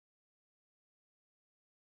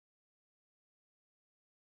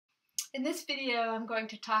In this video, I'm going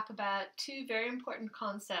to talk about two very important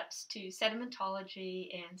concepts to sedimentology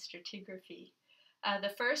and stratigraphy. The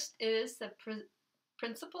first is the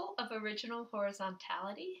principle of original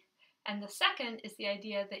horizontality, and the second is the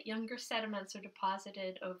idea that younger sediments are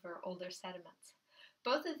deposited over older sediments.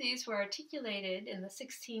 Both of these were articulated in the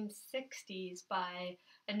 1660s by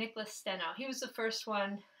Nicholas Steno. He was the first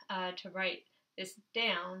one to write this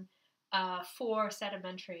down for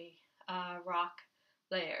sedimentary rock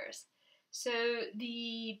layers. So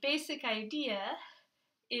the basic idea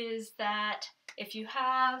is that if you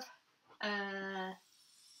have a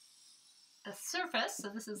surface, so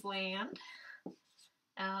this is land,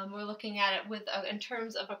 we're looking at it with in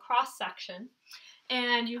terms of a cross section,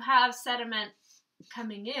 and you have sediment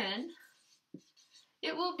coming in,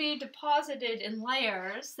 it will be deposited in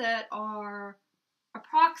layers that are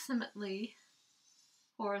approximately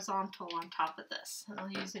horizontal on top of this. And I'll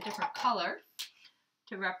use a different color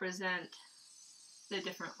to represent the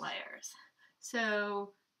different layers.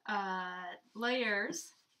 So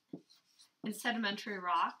layers in sedimentary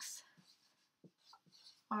rocks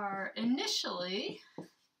are initially,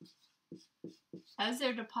 as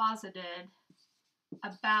they're deposited,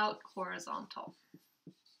 about horizontal.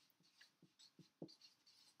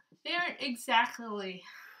 They aren't exactly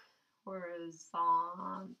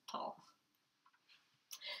horizontal.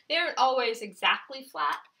 They aren't always exactly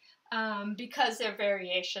flat because there are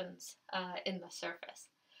variations in the surface.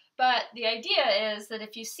 But the idea is that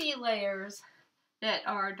if you see layers that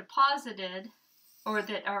are deposited or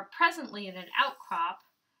that are presently in an outcrop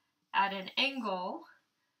at an angle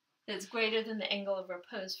that's greater than the angle of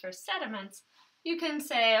repose for sediments, you can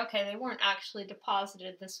say, okay, they weren't actually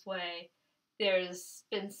deposited this way. There's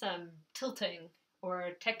been some tilting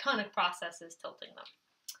or tectonic processes tilting them.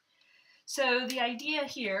 So the idea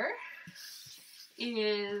here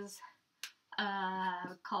is,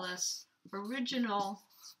 call this original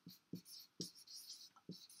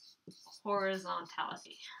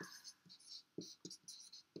horizontality.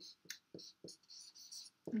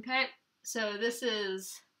 Okay, so this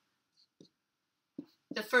is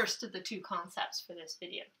the first of the two concepts for this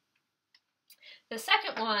video. The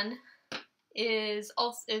second one is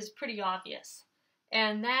pretty obvious,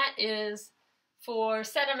 and that is for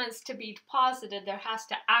sediments to be deposited, there has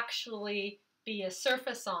to actually be a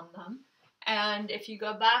surface on them. And if you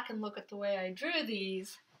go back and look at the way I drew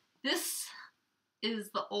these, this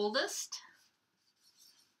is the oldest,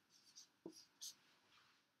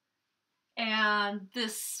 and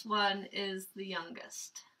this one is the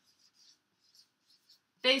youngest.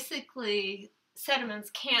 Basically,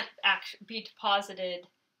 sediments can't actually be deposited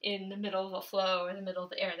in the middle of a flow or the middle of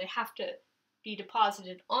the air. They have to be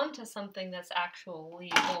deposited onto something that's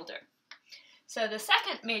actually older. So the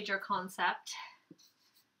second major concept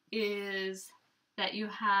is that you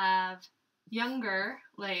have younger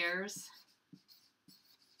layers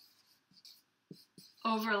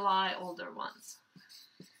overlie older ones.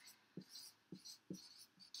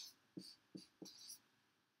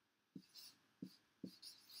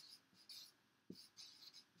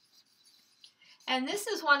 And this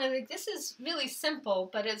is this is really simple,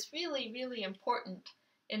 but it's really, really important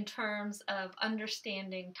in terms of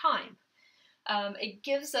understanding time. It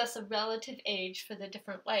gives us a relative age for the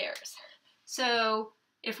different layers. So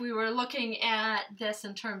if we were looking at this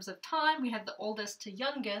in terms of time, we have the oldest to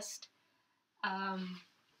youngest.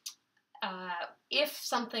 If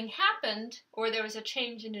something happened, or there was a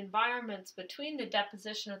change in environments between the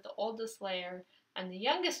deposition of the oldest layer and the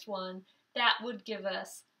youngest one, that would give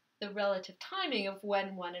us the relative timing of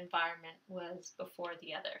when one environment was before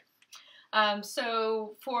the other.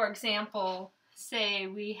 So, for example, say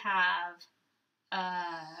we have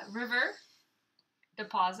river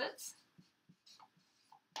deposits,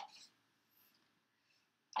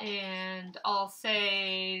 and I'll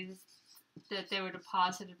say that they were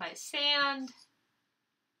deposited by sand,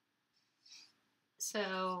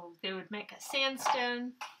 so they would make a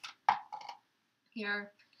sandstone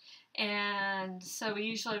here. And so we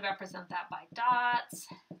usually represent that by dots.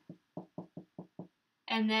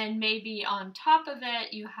 And then maybe on top of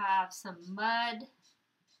it you have some mud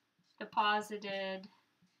deposited.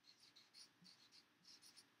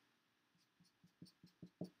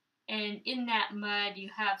 And in that mud you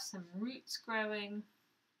have some roots growing.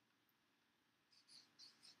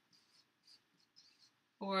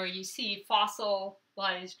 Or you see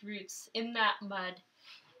fossilized roots in that mud.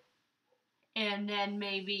 And then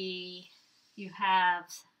maybe you have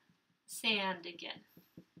sand again.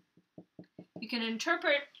 You can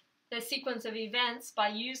interpret the sequence of events by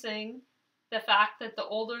using the fact that the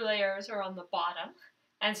older layers are on the bottom.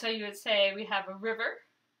 And so you would say we have a river,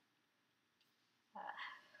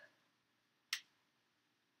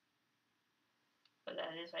 where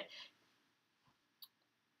that is, right?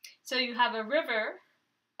 So you have a river,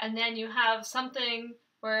 and then you have something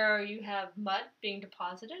where you have mud being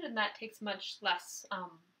deposited, and that takes much less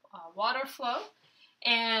water flow,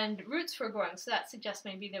 and roots were growing. So that suggests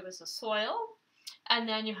maybe there was a soil, and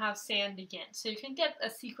then you have sand again. So you can get a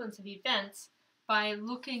sequence of events by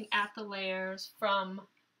looking at the layers from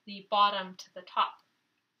the bottom to the top.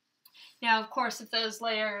 Now, of course, if those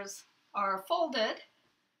layers are folded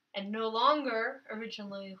and no longer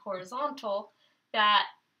originally horizontal, that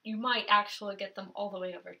you might actually get them all the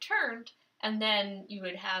way overturned, and then you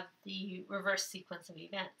would have the reverse sequence of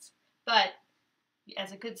events. But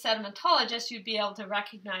as a good sedimentologist, you'd be able to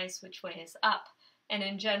recognize which way is up. And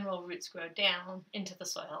in general, roots grow down into the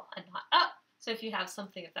soil and not up. So if you have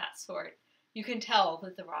something of that sort, you can tell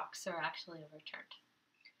that the rocks are actually overturned.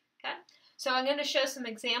 Okay? So I'm going to show some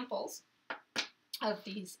examples of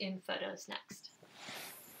these in photos next.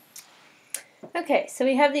 Okay, so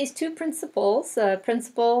we have these two principles, the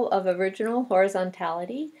principle of original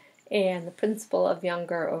horizontality and the principle of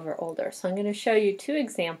younger over older. So I'm going to show you two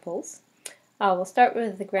examples. We'll start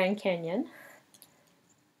with the Grand Canyon,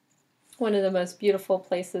 one of the most beautiful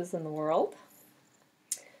places in the world.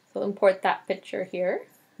 So we'll import that picture here,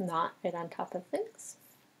 not right on top of things.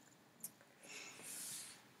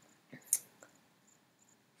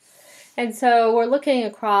 And so we're looking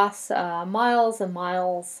across miles and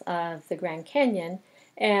miles of the Grand Canyon,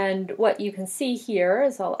 and what you can see here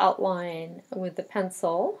is I'll outline with the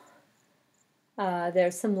pencil.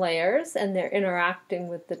 There's some layers, and they're interacting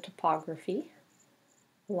with the topography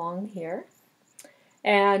along here.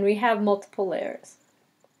 And we have multiple layers,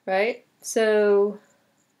 right? So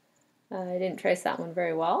I didn't trace that one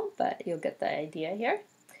very well, but you'll get the idea here.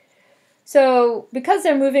 So because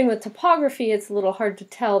they're moving with topography, it's a little hard to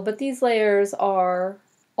tell, but these layers are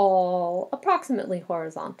all approximately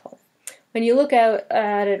horizontal. When you look at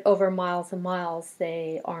it over miles and miles,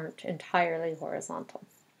 they aren't entirely horizontal.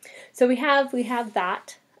 So we have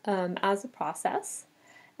that as a process,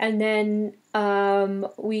 and then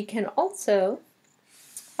we can also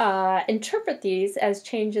interpret these as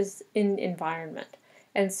changes in environment.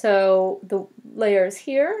 And so the layers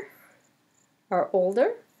here are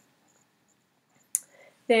older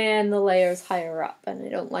than the layers higher up, and I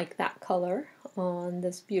don't like that color on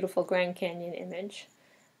this beautiful Grand Canyon image.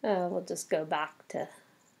 We'll just go back to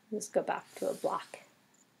a black.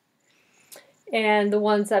 And the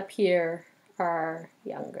ones up here are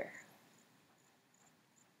younger.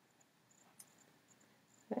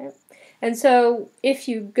 Right? And so if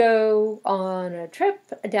you go on a trip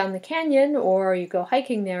down the canyon or you go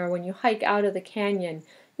hiking there, when you hike out of the canyon,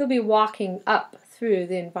 you'll be walking up through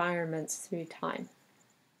the environments through time.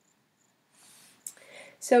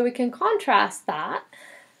 So we can contrast that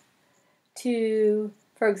to,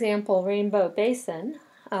 for example, Rainbow Basin,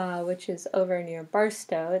 which is over near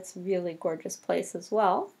Barstow. It's a really gorgeous place as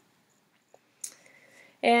well.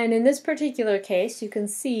 And in this particular case, you can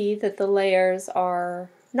see that the layers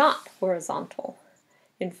are not horizontal.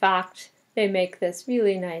 In fact, they make this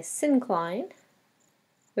really nice syncline,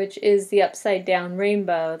 which is the upside down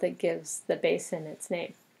rainbow that gives the basin its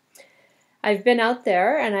name. I've been out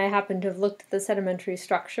there and I happen to have looked at the sedimentary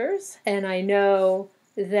structures, and I know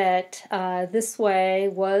that this way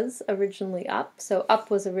was originally up, so up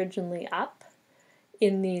was originally up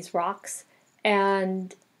in these rocks,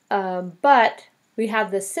 and but we have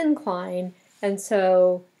this syncline, and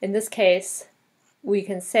so in this case we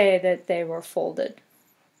can say that they were folded.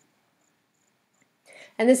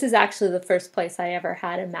 And this is actually the first place I ever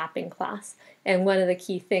had a mapping class, and one of the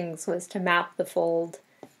key things was to map the fold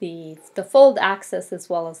axis as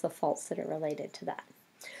well as the faults that are related to that.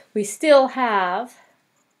 We still have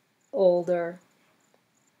older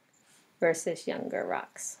versus younger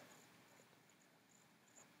rocks.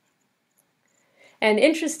 And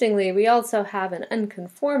interestingly, we also have an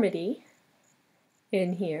unconformity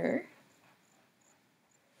in here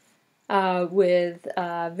with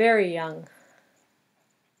very young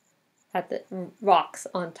at the rocks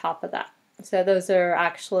on top of that. So those are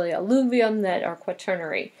actually alluvium that are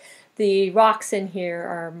quaternary. The rocks in here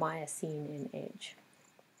are Miocene in age.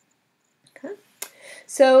 Okay.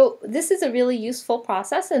 So this is a really useful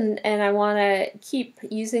process, and I want to keep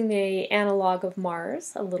using the analog of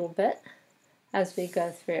Mars a little bit as we go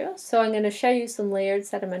through. So I'm going to show you some layered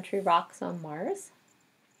sedimentary rocks on Mars.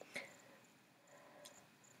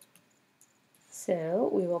 So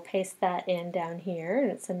we will paste that in down here,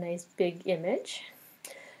 and it's a nice big image.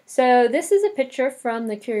 So this is a picture from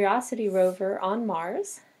the Curiosity rover on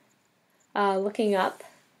Mars, looking up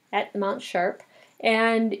at Mount Sharp,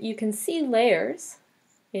 and you can see layers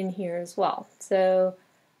in here as well. So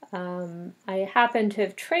I happen to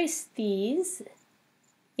have traced these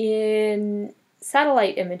in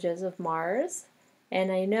satellite images of Mars,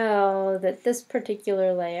 and I know that this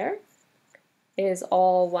particular layer is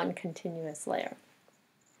all one continuous layer.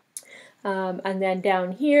 And then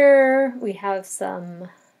down here we have some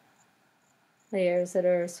layers that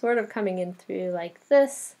are sort of coming in through like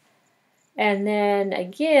this. And then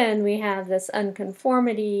again we have this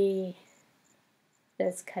unconformity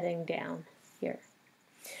that's cutting down here.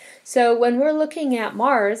 So when we're looking at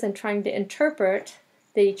Mars and trying to interpret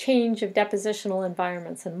the change of depositional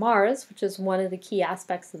environments in Mars, which is one of the key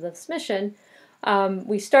aspects of this mission,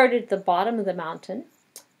 we started at the bottom of the mountain,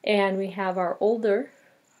 and we have our older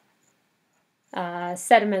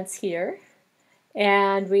sediments here,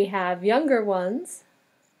 and we have younger ones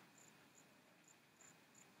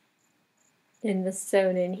in this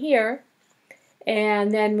zone in here,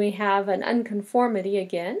 and then we have an unconformity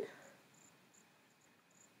again,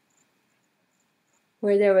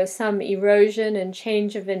 where there was some erosion and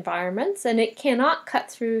change of environments, and it cannot cut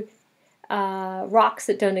through rocks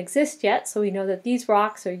that don't exist yet, so we know that these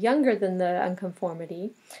rocks are younger than the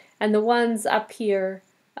unconformity, and the ones up here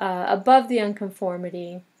above the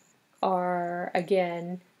unconformity are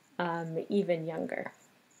again even younger.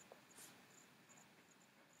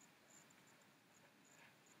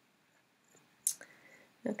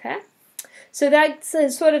 Okay, so that's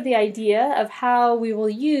sort of the idea of how we will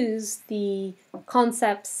use the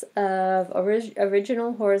concepts of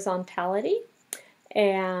original horizontality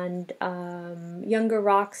and younger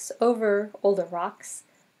rocks over older rocks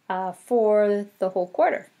for the whole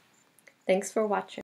quarter. Thanks for watching.